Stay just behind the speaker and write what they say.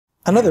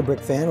Another brick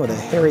fan with a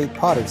Harry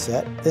Potter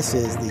set. This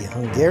is the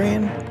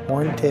Hungarian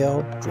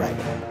Horntail Dragon.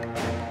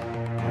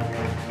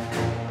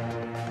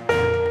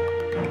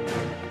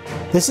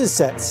 This is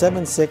set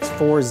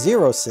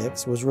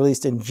 76406, was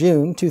released in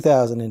June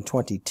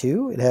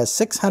 2022. It has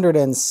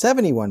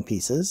 671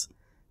 pieces,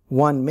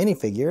 one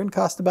minifigure, and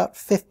cost about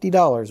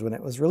 $50 when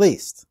it was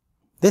released.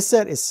 This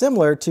set is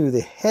similar to the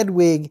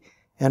Hedwig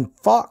and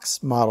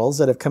Fawkes models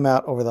that have come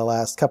out over the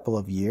last couple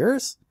of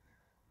years.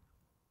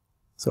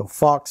 So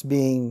Fawkes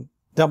being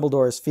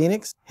Dumbledore's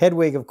Phoenix.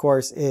 Hedwig, of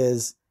course,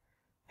 is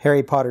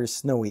Harry Potter's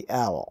Snowy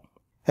Owl.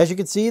 As you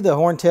can see, the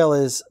Horntail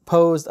is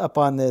posed up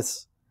on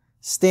this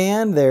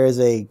stand. There is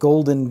a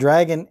golden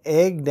dragon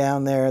egg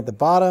down there at the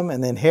bottom,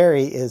 and then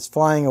Harry is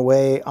flying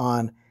away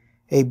on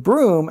a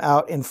broom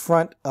out in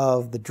front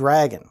of the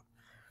dragon.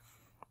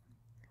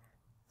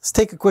 Let's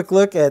take a quick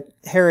look at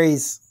Harry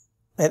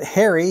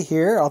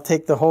here. I'll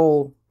take the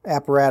whole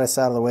apparatus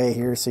out of the way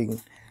here so you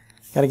can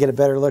kind of get a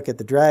better look at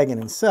the dragon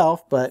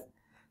himself. But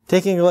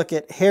taking a look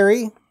at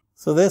Harry,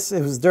 so it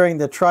was during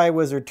the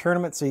Triwizard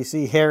Tournament, so you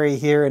see Harry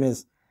here in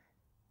his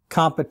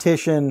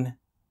competition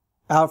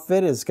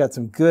outfit. It's got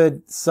some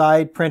good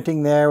side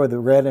printing there with the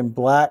red and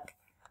black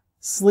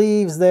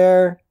sleeves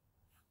there.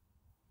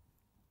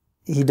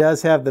 He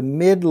does have the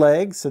mid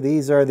legs, so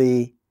these are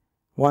the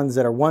ones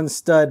that are one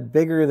stud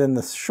bigger than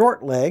the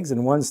short legs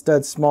and one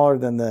stud smaller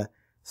than the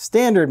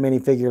standard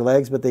minifigure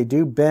legs, but they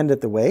do bend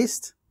at the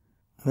waist.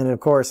 And then it, of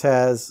course,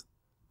 has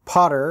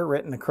Potter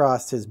written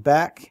across his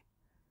back,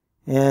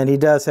 and he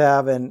does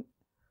have an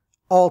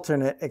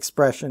alternate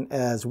expression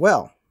as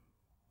well.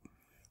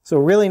 So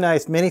really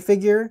nice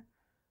minifigure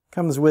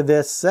comes with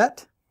this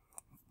set.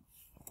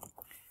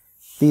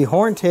 The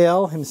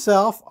Horntail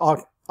himself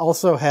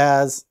also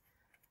has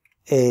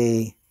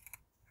a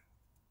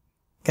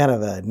kind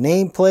of a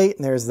nameplate,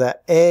 and there's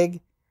that egg.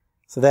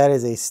 So that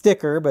is a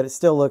sticker, but it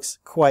still looks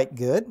quite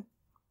good.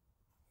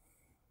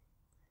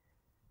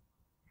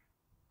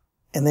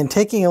 And then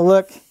taking a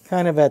look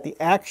kind of at the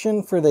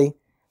action for the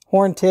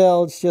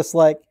Horntail, it's just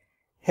like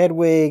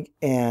Hedwig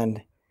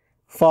and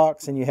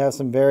Fawkes, and you have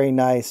some very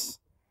nice,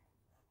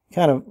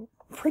 kind of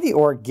pretty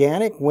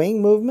organic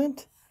wing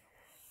movement.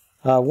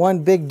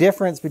 One big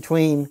difference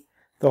between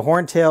the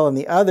Horntail and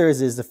the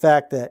others is the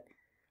fact that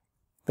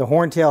the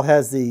Horntail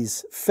has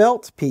these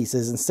felt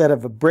pieces instead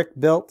of a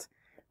brick-built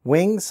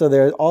wing. So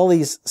there's all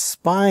these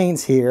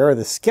spines here, or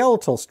the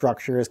skeletal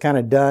structure is kind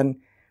of done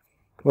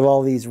with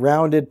all these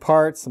rounded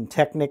parts, some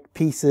Technic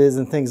pieces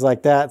and things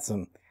like that,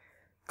 some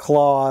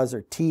claws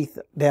or teeth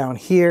down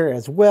here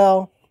as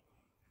well.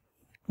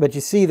 But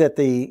you see that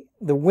the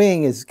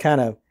wing is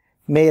kind of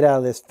made out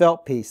of this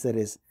felt piece that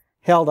is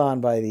held on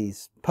by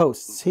these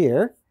posts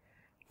here.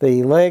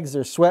 The legs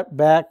are swept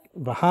back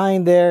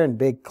behind there and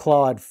big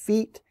clawed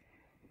feet.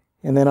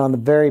 And then on the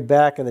very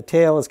back of the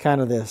tail is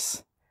kind of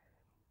this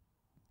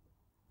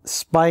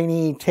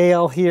spiny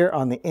tail here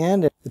on the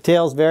end. The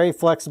tail is very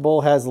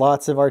flexible, has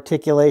lots of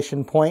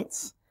articulation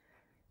points,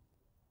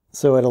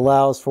 so it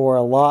allows for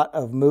a lot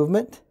of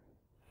movement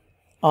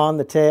on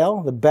the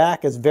tail. The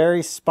back is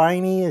very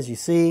spiny, as you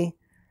see,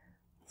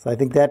 so I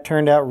think that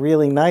turned out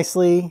really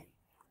nicely.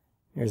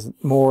 There's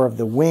more of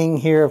the wing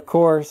here, of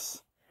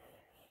course.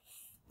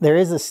 There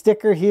is a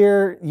sticker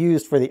here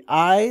used for the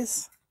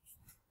eyes,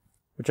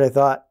 which I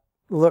thought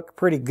look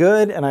pretty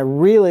good, and I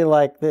really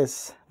like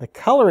the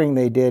coloring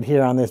they did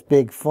here on this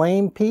big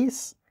flame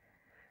piece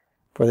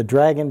for the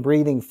dragon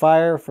breathing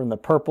fire, from the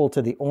purple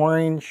to the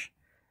orange.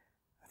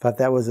 I thought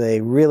that was a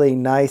really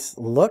nice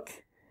look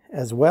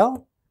as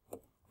well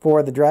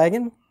for the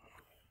dragon.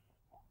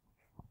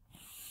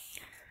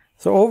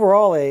 So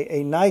overall,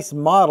 a nice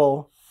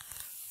model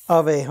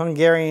of a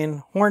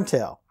Hungarian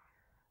Horntail.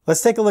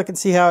 Let's take a look and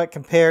see how it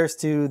compares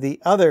to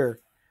the other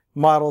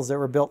models that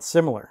were built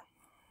similar.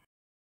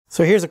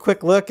 So here's a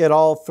quick look at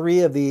all three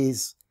of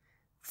these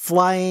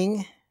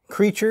flying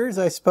creatures,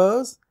 I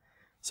suppose.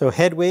 So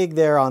Hedwig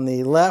there on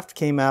the left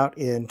came out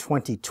in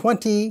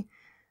 2020.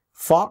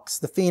 Fawkes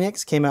the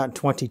Phoenix came out in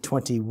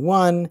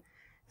 2021. And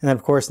then,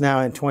 of course, now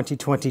in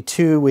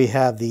 2022, we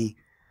have the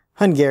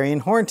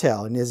Hungarian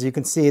Horntail. And as you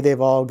can see,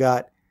 they've all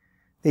got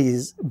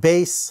these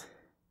base.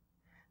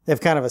 They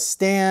have kind of a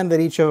stand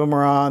that each of them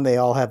are on. They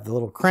all have the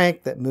little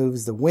crank that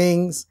moves the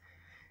wings.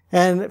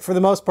 And for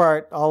the most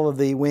part, all of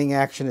the wing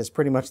action is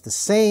pretty much the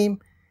same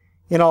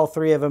in all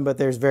three of them, but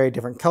there's very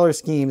different color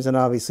schemes and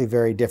obviously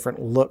very different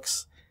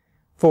looks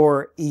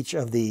for each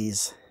of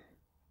these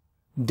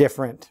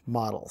different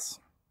models.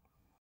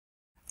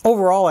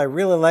 Overall, I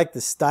really like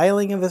the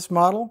styling of this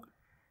model.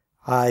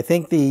 I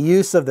think the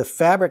use of the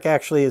fabric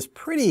actually is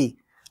pretty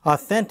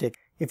authentic.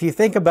 If you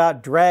think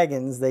about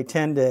dragons, they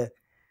tend to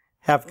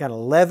have kind of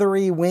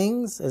leathery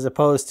wings as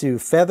opposed to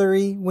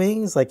feathery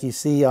wings like you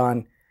see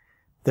on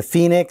the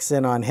Phoenix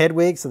and on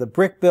Hedwig. So the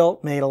brick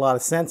built made a lot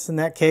of sense in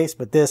that case,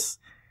 but this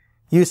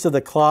use of the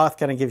cloth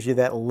kind of gives you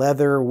that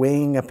leather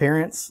wing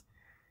appearance,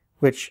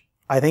 which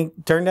I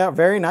think turned out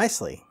very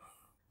nicely.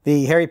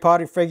 The Harry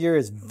Potter figure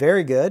is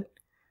very good.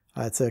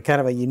 It's a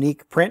kind of a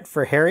unique print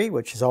for Harry,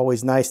 which is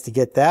always nice to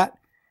get that.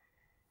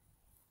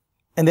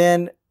 And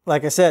then,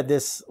 like I said,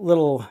 this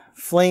little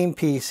flame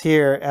piece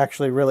here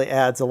actually really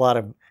adds a lot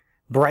of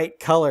bright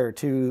color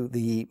to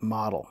the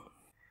model.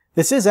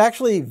 This is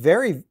actually a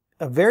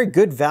very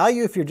good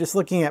value if you're just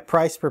looking at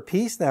price per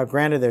piece. Now,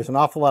 granted, there's an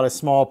awful lot of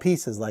small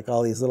pieces, like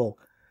all these little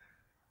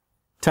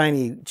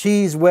tiny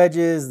cheese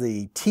wedges,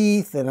 the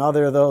teeth, and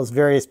other of those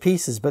various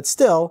pieces. But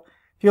still,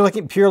 if you're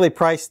looking purely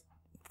price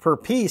per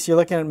piece, you're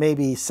looking at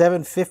maybe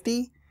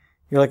 $7.50.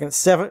 You're looking at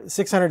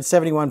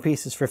 671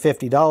 pieces for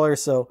 $50.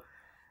 So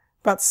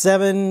about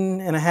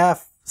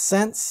 7.5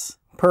 cents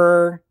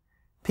per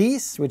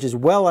piece, which is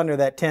well under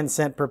that 10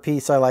 cent per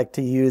piece I like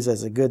to use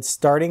as a good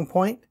starting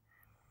point.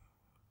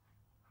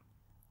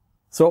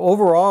 So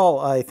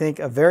overall, I think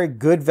a very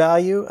good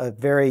value, a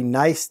very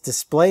nice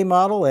display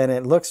model, and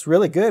it looks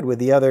really good with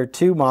the other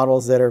two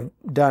models that are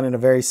done in a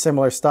very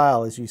similar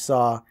style as you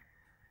saw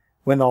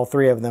when all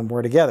three of them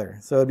were together.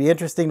 So it'd be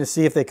interesting to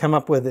see if they come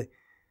up with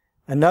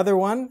another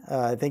one.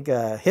 I think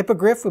a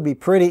hippogriff would be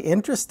pretty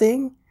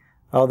interesting,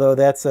 although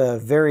that's a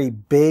very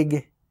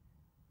big,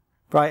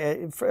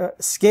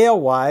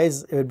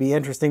 scale-wise, it would be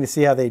interesting to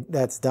see how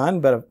that's done.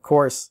 But of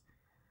course,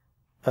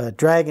 a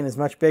dragon is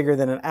much bigger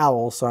than an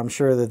owl, so I'm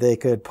sure that they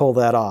could pull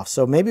that off.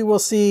 So maybe we'll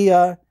see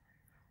a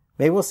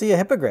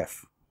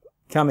hippogriff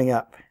coming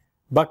up.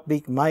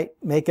 Buckbeak might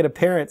make an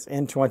appearance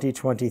in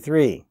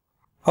 2023.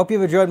 Hope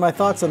you've enjoyed my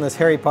thoughts on this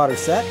Harry Potter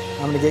set.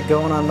 I'm going to get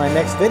going on my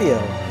next video,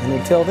 and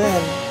until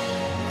then,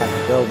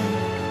 happy building.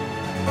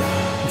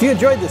 If you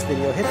enjoyed this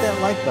video, hit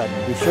that like button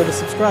and be sure to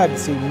subscribe to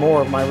see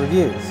more of my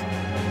reviews.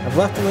 I've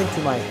left a link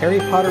to my Harry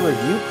Potter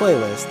review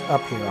playlist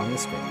up here on the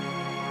screen.